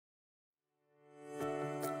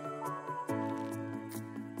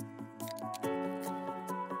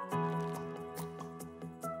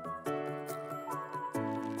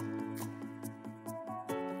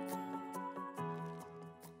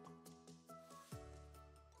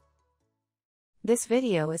This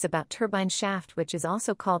video is about turbine shaft, which is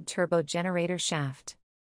also called turbo generator shaft.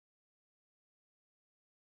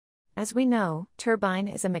 As we know, turbine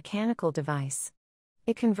is a mechanical device.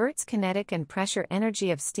 It converts kinetic and pressure energy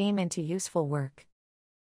of steam into useful work.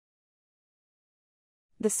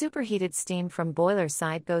 The superheated steam from boiler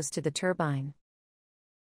side goes to the turbine.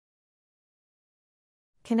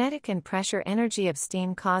 Kinetic and pressure energy of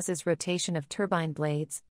steam causes rotation of turbine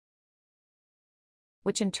blades,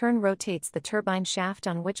 which in turn rotates the turbine shaft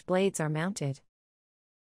on which blades are mounted.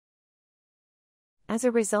 As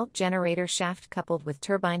a result, generator shaft coupled with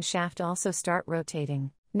turbine shaft also start rotating.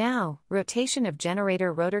 Now, rotation of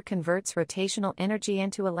generator rotor converts rotational energy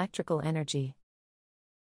into electrical energy.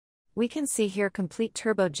 We can see here complete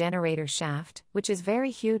turbo generator shaft, which is very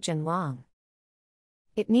huge and long.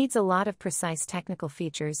 It needs a lot of precise technical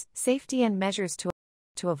features, safety and measures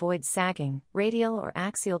to avoid sagging, radial or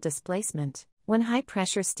axial displacement. When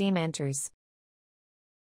high-pressure steam enters,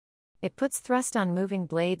 it puts thrust on moving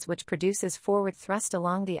blades, which produces forward thrust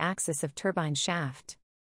along the axis of turbine shaft.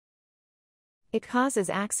 It causes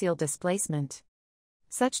axial displacement.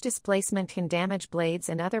 Such displacement can damage blades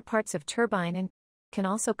and other parts of turbine and can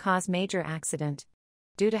also cause major accident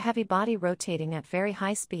due to heavy body rotating at very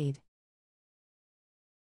high speed.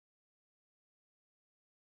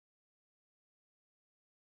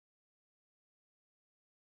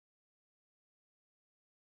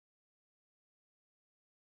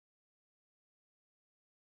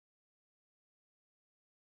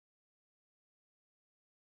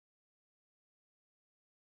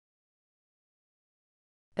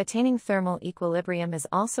 Attaining thermal equilibrium is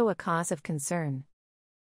also a cause of concern.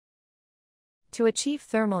 To achieve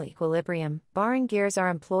thermal equilibrium, barringgears are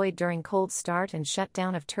employed during cold start and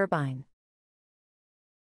shutdown of turbine.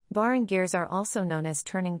 Barringgears are also known as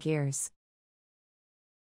turning gears.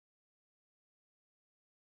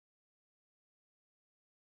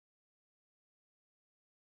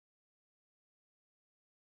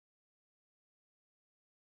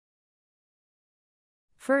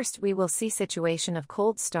 First, we will see situation of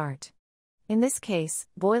cold start. In this case,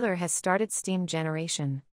 boiler has started steam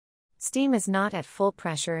generation. Steam is not at full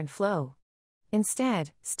pressure and flow.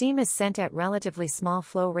 Instead, steam is sent at relatively small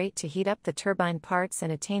flow rate to heat up the turbine parts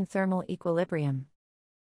and attain thermal equilibrium.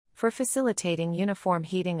 For facilitating uniform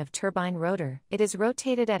heating of turbine rotor, it is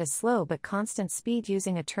rotated at a slow but constant speed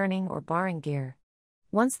using a turning or barringgear.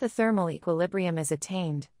 Once the thermal equilibrium is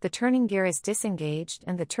attained, the turning gear is disengaged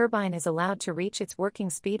and the turbine is allowed to reach its working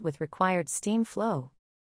speed with required steam flow.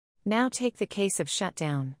 Now take the case of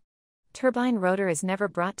shutdown. Turbine rotor is never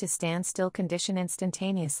brought to standstill condition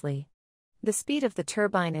instantaneously. The speed of the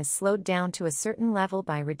turbine is slowed down to a certain level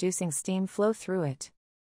by reducing steam flow through it.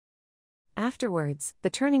 Afterwards, the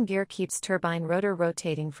turning gear keeps turbine rotor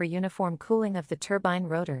rotating for uniform cooling of the turbine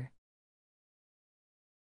rotor.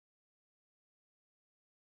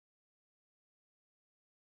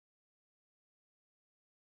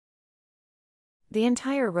 The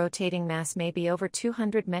entire rotating mass may be over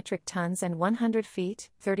 200 metric tons and 100 feet,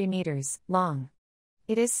 30 meters, long.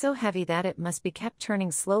 It is so heavy that it must be kept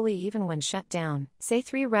turning slowly even when shut down, say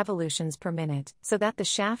 3 revolutions per minute, so that the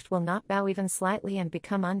shaft will not bow even slightly and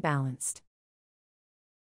become unbalanced.